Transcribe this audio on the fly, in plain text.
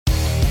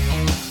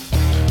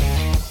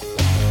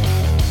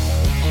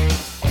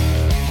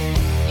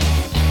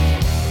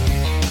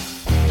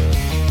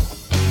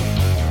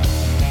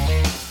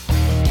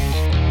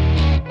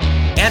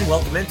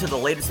into the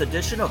latest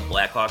edition of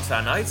Blackhawks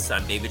on Ice.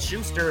 I'm David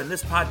Schuster, and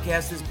this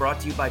podcast is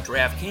brought to you by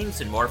DraftKings,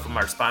 and more from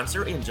our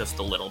sponsor in just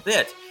a little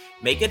bit.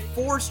 Make it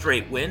 4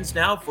 straight wins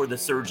now for the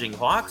surging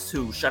Hawks,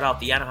 who shut out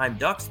the Anaheim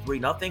Ducks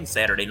 3-0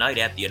 Saturday night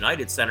at the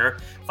United Center.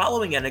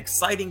 Following an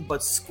exciting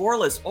but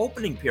scoreless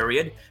opening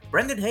period,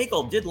 Brendan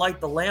Hagel did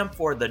light the lamp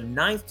for the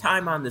 9th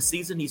time on the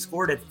season. He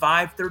scored at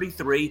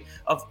 5:33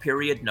 of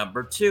period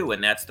number 2,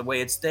 and that's the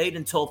way it stayed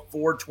until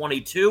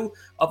 4:22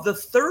 of the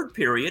 3rd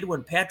period,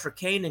 when Patrick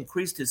Kane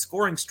increased his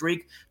scoring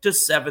streak to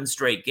 7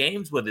 straight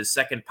games with his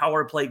 2nd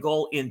power play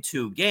goal in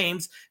 2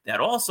 games.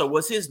 That also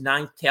was his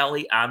 9th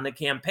tally on the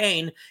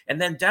campaign. And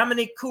then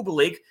Dominik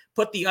Kubalik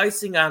put the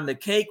icing on the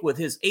cake with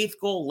his 8th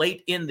goal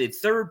late in the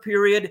 3rd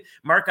period.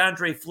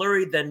 Marc-Andre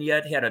Fleury then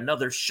yet had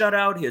another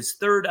shutout, his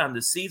 3rd on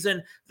the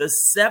season, the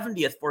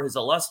 70th for his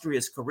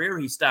illustrious career.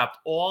 He stopped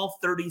all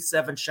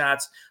 37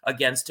 shots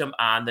against him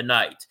on the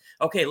night.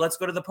 Okay, let's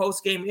go to the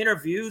post-game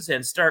interviews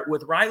and start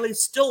with Riley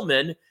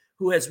Stillman,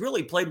 who has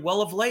really played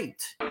well of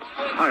late.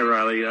 Hi,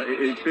 Riley.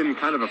 It's been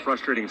kind of a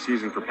frustrating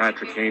season for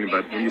Patrick Kane,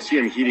 but when you see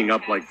him heating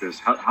up like this,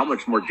 how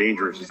much more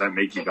dangerous does that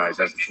make you guys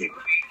as a team?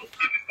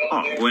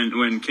 Oh,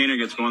 when Kaner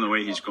gets going the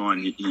way he's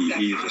going,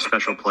 he's a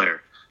special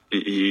player.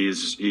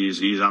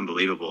 He's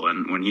unbelievable,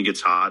 and when he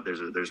gets hot,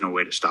 there's no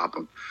way to stop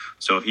him.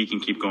 So if he can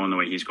keep going the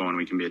way he's going,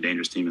 we can be a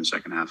dangerous team in the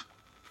second half.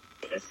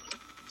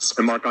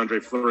 And Marc-Andre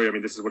Fleury, I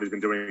mean, this is what he's been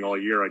doing all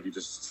year. Like, you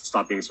just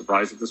stop being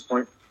surprised at this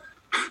point?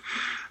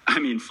 I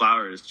mean,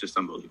 Flower is just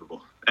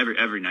unbelievable.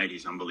 Every night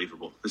he's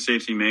unbelievable. The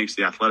saves he makes,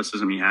 the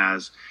athleticism he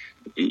has,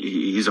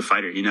 he's a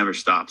fighter. He never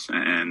stops,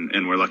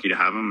 and we're lucky to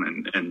have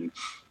him, and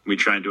we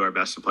try and do our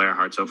best to play our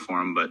hearts out for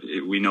him, but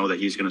we know that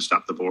he's going to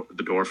stop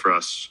the door for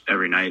us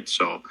every night,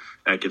 so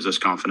that gives us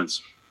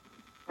confidence.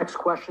 Next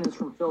question is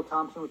from Phil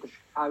Thompson with the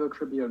Chicago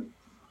Tribune.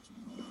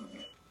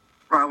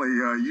 Riley,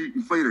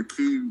 you played a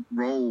key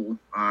role,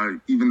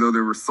 even though they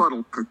were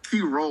subtle, a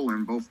key role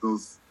in both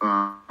those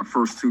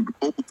first 2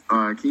 goals.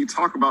 Can you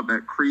talk about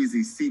that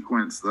crazy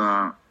sequence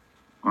on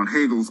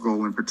Hagel's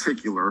goal in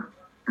particular,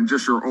 and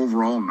just your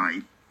overall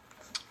night?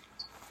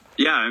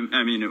 Yeah,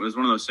 I mean, it was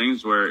one of those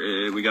things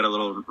where we got a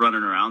little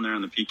running around there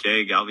on the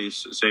PK. Galvi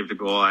saved a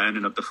goal. I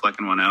ended up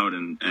deflecting one out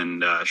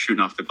and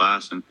shooting off the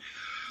glass. And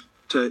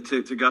to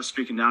Gus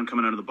streaking down,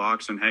 coming out of the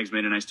box, and Hags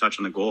made a nice touch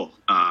on the goal.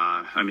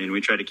 I mean, I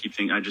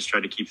just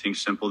tried to keep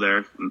things simple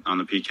there on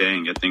the PK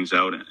and get things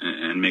out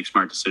and make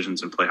smart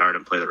decisions and play hard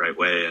and play the right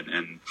way.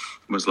 And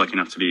was lucky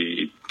enough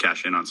to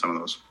cash in on some of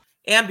those.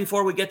 And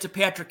before we get to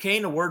Patrick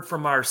Kane, a word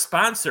from our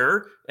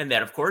sponsor, and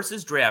that, of course,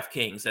 is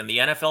DraftKings. And the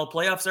NFL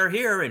playoffs are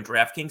here, and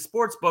DraftKings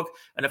Sportsbook,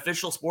 an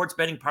official sports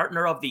betting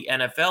partner of the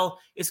NFL,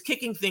 is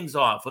kicking things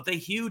off with a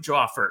huge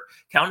offer.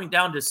 Counting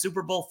down to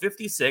Super Bowl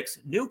 56,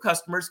 new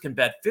customers can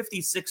bet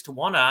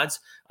 56-1 odds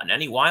on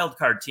any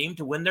wildcard team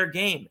to win their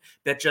game.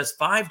 Bet just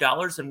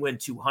 $5 and win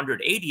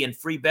 $280 in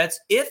free bets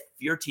if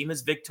your team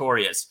is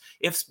victorious.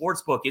 If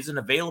Sportsbook isn't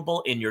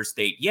available in your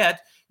state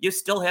yet, you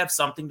still have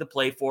something to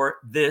play for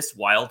this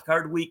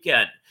wildcard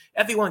weekend.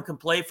 Everyone can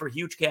play for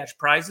huge cash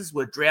prizes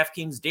with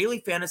DraftKings Daily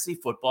Fantasy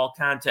Football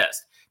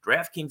Contest.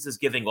 DraftKings is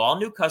giving all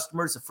new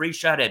customers a free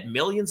shot at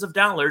millions of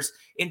dollars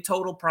in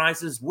total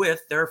prizes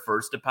with their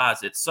first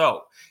deposit.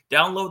 So,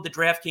 download the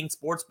DraftKings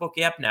Sportsbook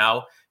app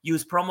now.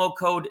 Use promo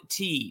code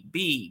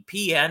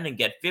TBPN and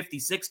get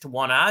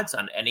 56-1 odds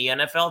on any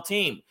NFL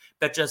team.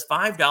 Bet just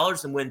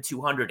 $5 and win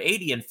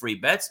 $280 in free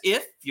bets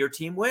if your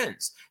team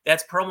wins.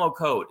 That's promo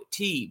code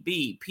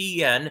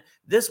TBPN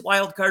this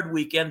wildcard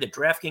weekend at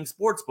DraftKings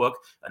Sportsbook,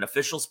 an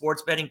official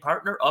sports betting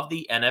partner of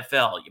the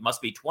NFL. You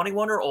must be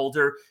 21 or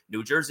older,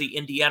 New Jersey,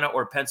 Indiana,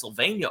 or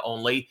Pennsylvania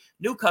only.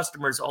 New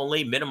customers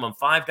only. Minimum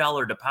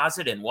 $5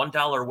 deposit and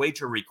 $1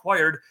 wager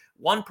required.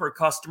 1 per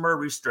customer.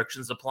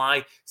 Restrictions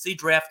apply. See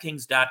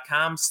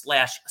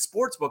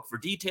DraftKings.com/sportsbook for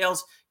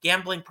details.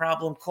 Gambling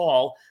problem?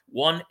 Call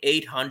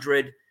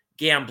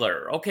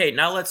 1-800-GAMBLER. Okay,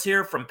 now let's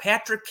hear from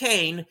Patrick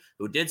Kane,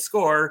 who did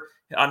score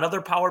another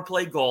power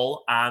play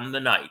goal on the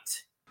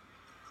night.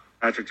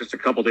 Patrick, just a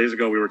couple days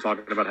ago, we were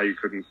talking about how you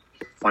couldn't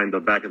find the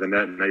back of the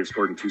net, and now you've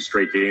scored in 2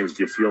 straight games.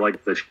 Do you feel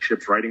like the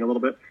ship's riding a little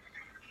bit?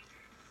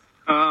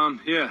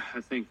 Yeah,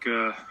 I think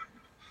a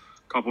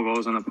couple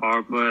goals on the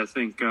power play. I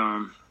think,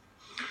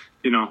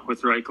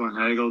 with Reichel and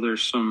Hagel,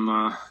 there's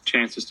some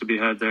chances to be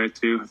had there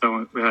too. I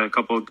thought we had a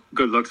couple of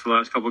good looks the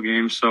last couple of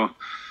games. So,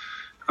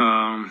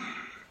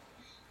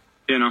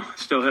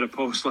 still hit a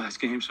post last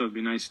game, so it'd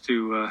be nice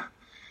to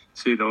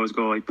see those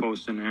go like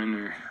posting in,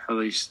 or at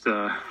least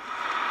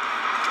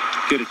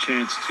get a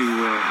chance to,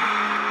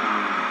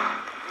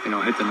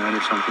 hit the net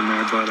or something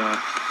there. But,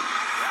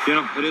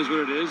 it is what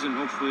it is, and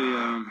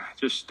hopefully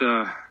just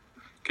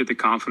get the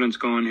confidence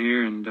going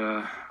here and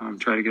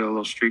try to get a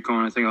little streak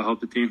going. I think I'll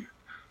help the team.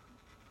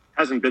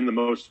 Hasn't been the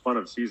most fun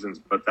of seasons,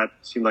 but that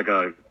seemed like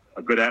a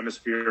good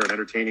atmosphere, an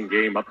entertaining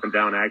game, up and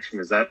down action.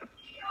 Is that,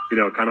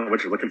 kind of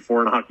what you're looking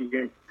for in a hockey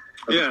game?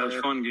 Yeah, it was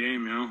a fun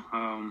game,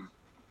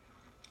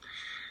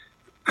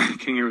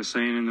 Kinger was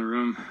saying in the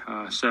room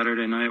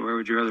Saturday night, where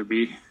would you rather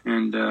be?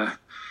 And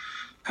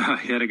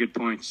he had a good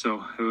point.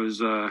 So it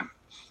was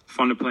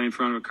fun to play in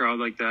front of a crowd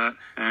like that.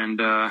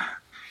 And I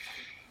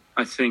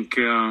think,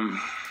 knowing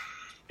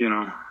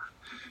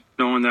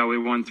that we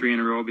won 3 in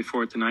a row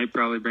before tonight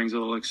probably brings a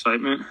little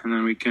excitement. And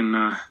then we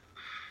can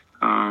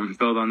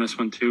build on this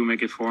one too,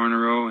 make it 4 in a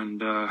row, and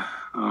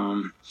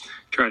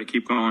try to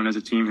keep going as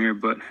a team here.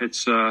 But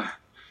it's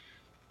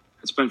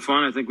been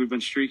fun. I think we've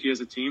been streaky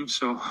as a team,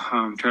 so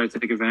try to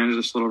take advantage of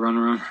this little run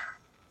around.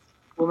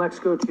 We'll next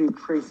go to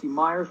Tracy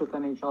Myers with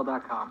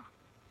NHL.com.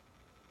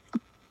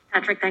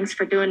 Patrick, thanks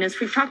for doing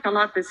this. We've talked a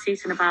lot this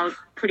season about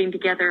putting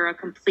together a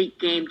complete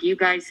game. Do you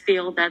guys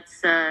feel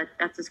that's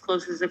as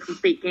close as a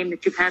complete game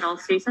that you've had all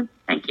season?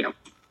 Thank you.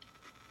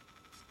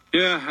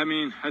 Yeah, I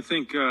mean, I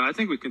think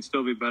we can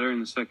still be better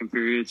in the second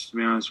periods, to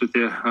be honest with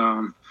you.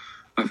 I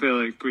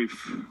feel like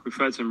we've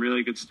had some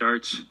really good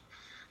starts,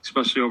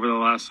 especially over the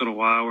last little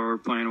while, where we're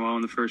playing well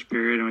in the first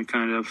period and we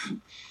kind of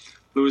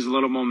lose a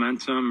little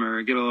momentum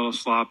or get a little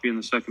sloppy in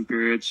the second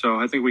period. So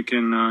I think we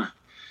can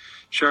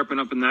sharpen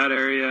up in that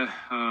area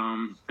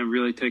and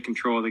really take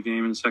control of the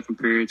game in the second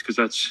periods, because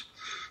that's,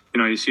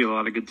 you see a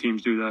lot of good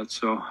teams do that.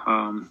 So,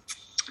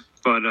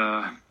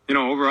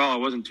 overall, it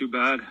wasn't too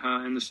bad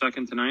in the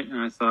second tonight, and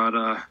I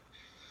thought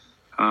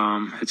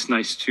it's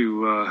nice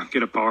to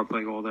get a power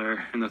play goal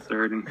there in the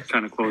third and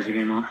kind of close the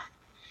game out.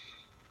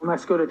 We'll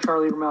next go to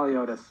Charlie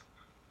Roumeliotis.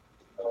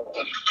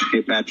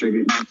 Hey, Patrick,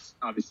 you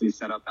obviously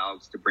set up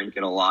Alex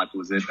DeBrincat a lot.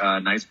 Was it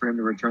nice for him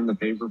to return the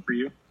favor for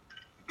you?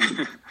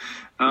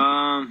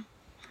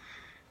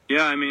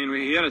 Yeah, I mean,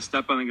 he had a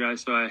step on the guy,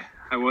 so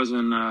I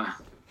wasn't,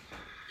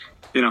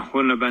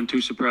 wouldn't have been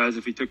too surprised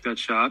if he took that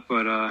shot.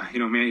 But,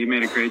 he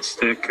made a great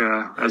stick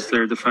as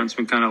their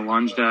defenseman kind of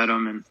lunged at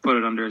him and put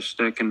it under his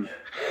stick and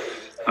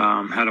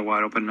had a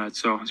wide open net.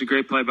 So it's a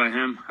great play by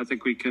him. I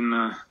think we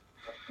can,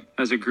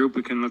 as a group,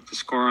 we can look to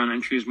score on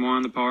entries more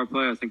on the power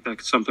play. I think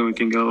that's something we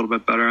can get a little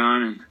bit better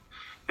on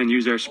and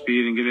use our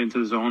speed and get into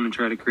the zone and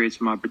try to create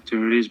some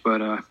opportunities.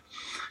 But,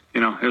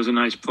 it was a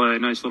nice play,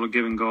 nice little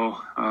give and go,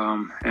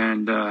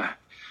 and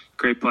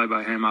great play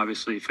by him.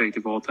 Obviously, he faked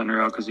the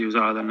goaltender out because he was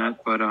out of the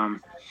net, but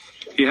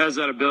he has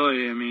that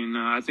ability. I mean,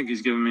 I think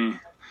he's given me,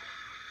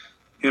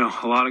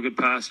 a lot of good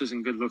passes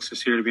and good looks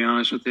this year, to be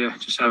honest with you.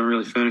 Just haven't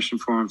really finished them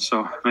for him,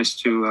 so nice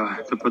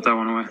to put that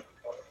one away.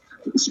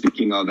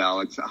 Speaking of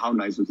Alex, how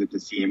nice was it to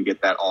see him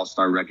get that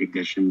all-star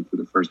recognition for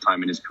the first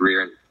time in his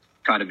career and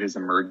kind of his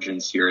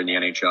emergence here in the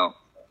NHL?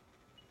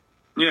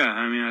 Yeah,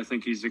 I mean, I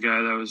think he's the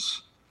guy that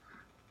was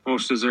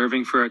most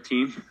deserving for our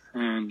team,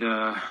 and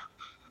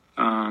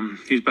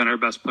he's been our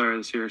best player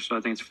this year, so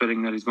I think it's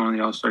fitting that he's going to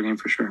the All-Star game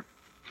for sure.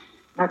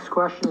 Next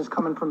question is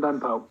coming from Ben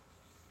Pope.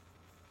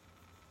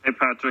 Hey,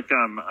 Patrick,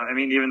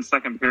 even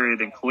second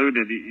period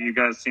included, you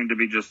guys seem to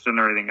be just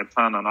generating a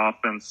ton on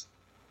offense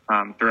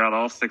throughout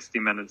all 60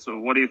 minutes. So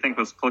what do you think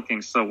was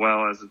clicking so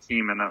well as a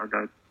team in that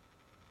regard?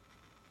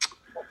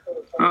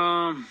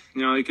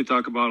 You could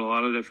talk about a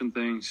lot of different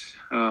things.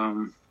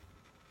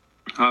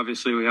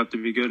 Obviously, we have to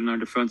be good in our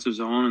defensive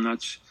zone, and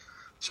that's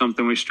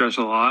something we stress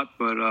a lot.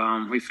 But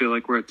we feel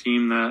like we're a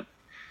team that,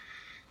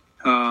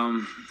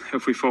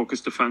 if we focus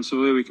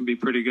defensively, we can be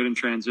pretty good in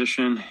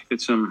transition, get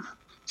some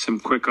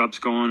quick ups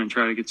going, and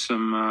try to get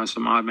some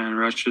odd man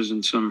rushes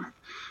and some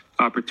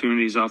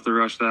opportunities off the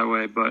rush that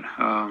way. But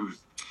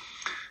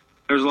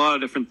there's a lot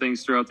of different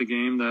things throughout the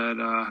game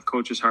that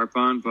coaches harp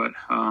on. But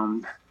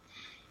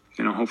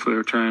hopefully,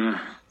 we're trying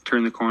to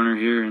turn the corner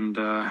here and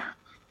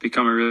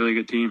become a really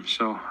good team.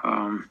 So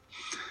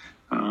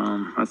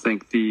I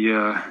think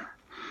the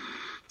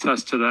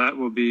test to that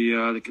will be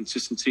the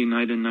consistency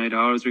night in, night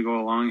out as we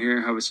go along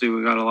here. Obviously,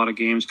 we got a lot of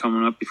games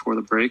coming up before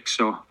the break,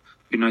 so it'd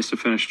be nice to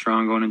finish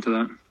strong going into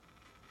that.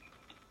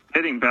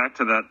 Hitting back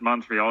to that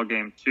Montreal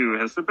game too,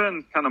 has there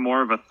been kind of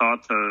more of a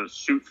thought to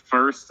shoot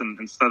first and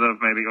instead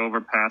of maybe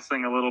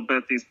overpassing a little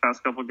bit these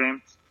past couple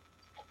games?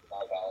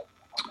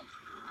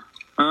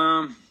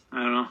 I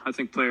don't know. I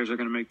think players are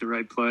going to make the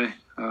right play.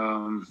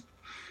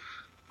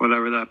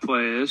 Whatever that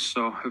play is.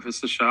 So if it's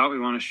the shot, we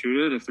want to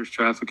shoot it. If there's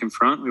traffic in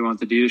front, we want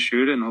the D to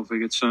shoot it and hopefully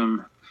get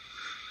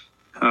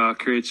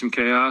create some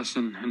chaos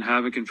and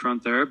havoc in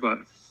front there. But,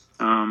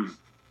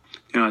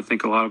 I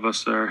think a lot of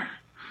us are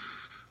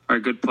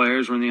good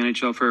players. We're in the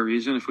NHL for a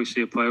reason. If we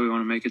see a play, we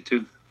want to make it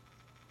too.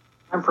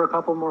 Time for a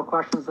couple more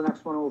questions. The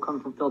next one will come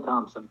from Phil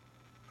Thompson.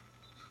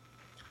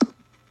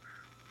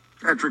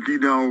 Patrick,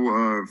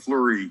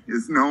 Fleury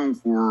is known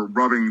for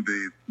rubbing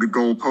the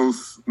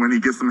goalposts when he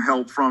gets some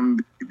help from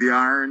the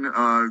iron.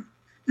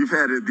 You've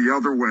had it the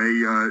other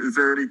way. Is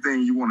there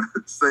anything you want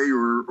to say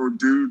or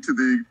do to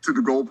the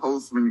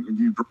goalposts when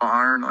you draw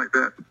iron like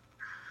that?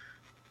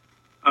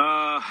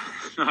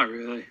 Not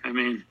really. I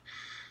mean,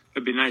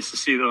 it'd be nice to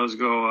see those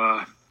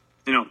go,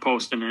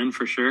 posting in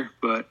for sure,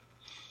 but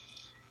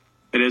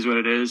it is what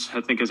it is.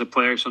 I think as a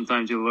player,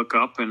 sometimes you look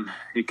up and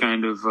you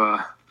kind of,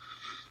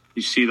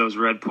 you see those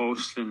red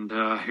posts and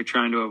you're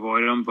trying to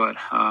avoid them, but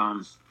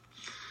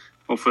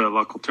hopefully the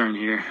luck will turn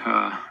here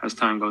as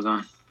time goes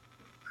on.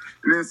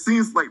 And it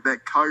seems like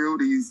that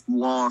Coyotes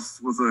loss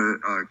was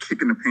a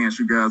kick in the pants.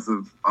 You guys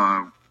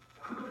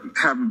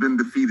haven't been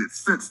defeated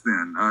since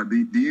then.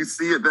 Do you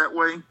see it that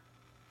way?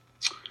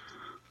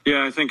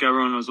 Yeah, I think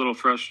everyone was a little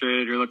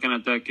frustrated. You're looking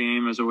at that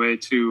game as a way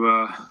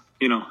to,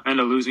 end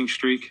a losing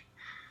streak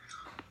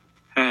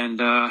and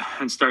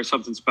start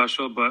something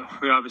special.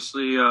 But we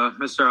obviously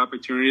missed our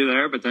opportunity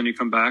there. But then you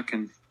come back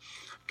and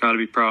got to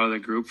be proud of the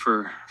group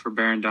for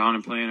bearing down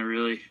and playing a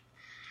really,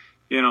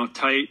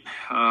 tight,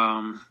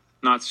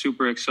 not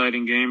super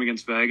exciting game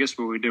against Vegas.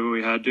 But we did what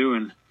we had to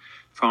and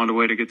found a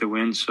way to get the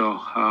win. So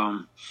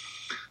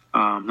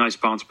nice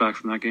bounce back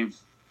from that game.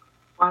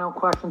 Final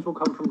questions will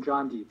come from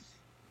John Dietz.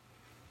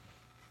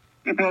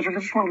 Hey, Patrick, I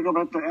just wanted to go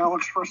back to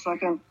Alex for a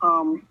second.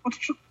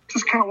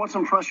 What's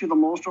impressed you the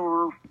most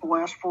over the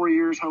last 4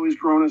 years, how he's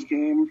grown his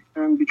game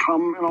and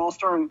become an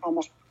all-star and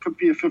almost could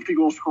be a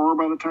 50-goal scorer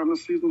by the time the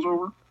season's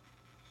over?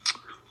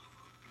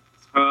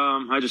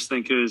 I just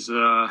think his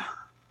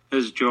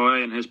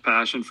joy and his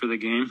passion for the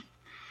game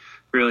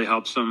really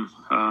helps him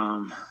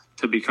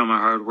to become a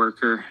hard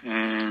worker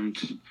and,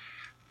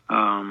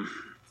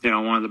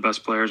 one of the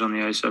best players on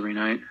the ice every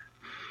night.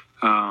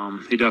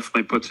 He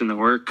definitely puts in the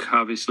work,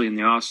 obviously in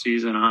the off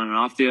season, on and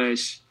off the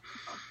ice.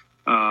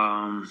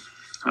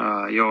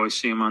 You always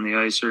see him on the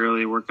ice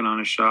early, working on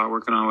his shot,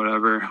 working on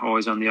whatever,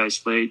 always on the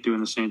ice late, doing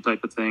the same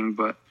type of thing.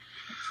 But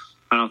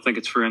I don't think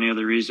it's for any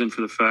other reason,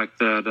 for the fact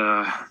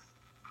that,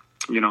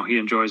 he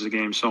enjoys the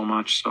game so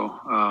much. So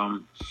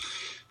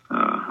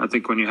I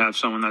think when you have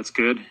someone that's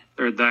good,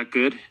 or that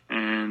good,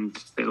 and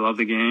they love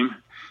the game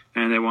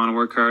and they want to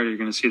work hard, you're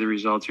going to see the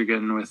results you're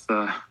getting with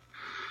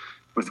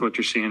what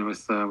you're seeing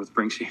with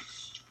Brinksy.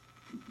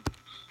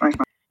 Thanks,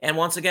 man. And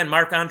once again,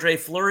 Marc-Andre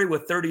Fleury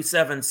with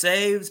 37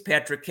 saves,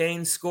 Patrick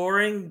Kane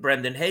scoring,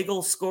 Brendan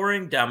Hagel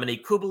scoring,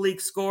 Dominique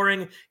Kubalik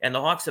scoring, and the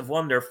Hawks have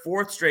won their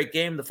fourth straight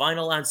game, the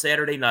final on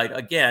Saturday night,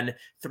 again,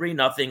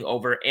 3-0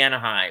 over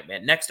Anaheim.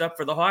 And next up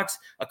for the Hawks,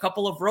 a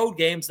couple of road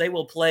games. They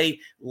will play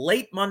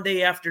late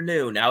Monday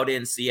afternoon out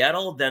in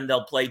Seattle, then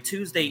they'll play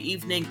Tuesday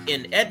evening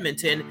in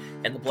Edmonton,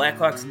 and the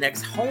Blackhawks'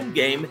 next home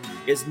game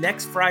is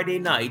next Friday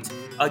night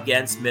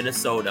against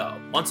Minnesota.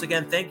 Once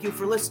again, thank you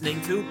for listening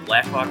to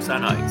Blackhawks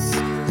on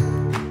Ice.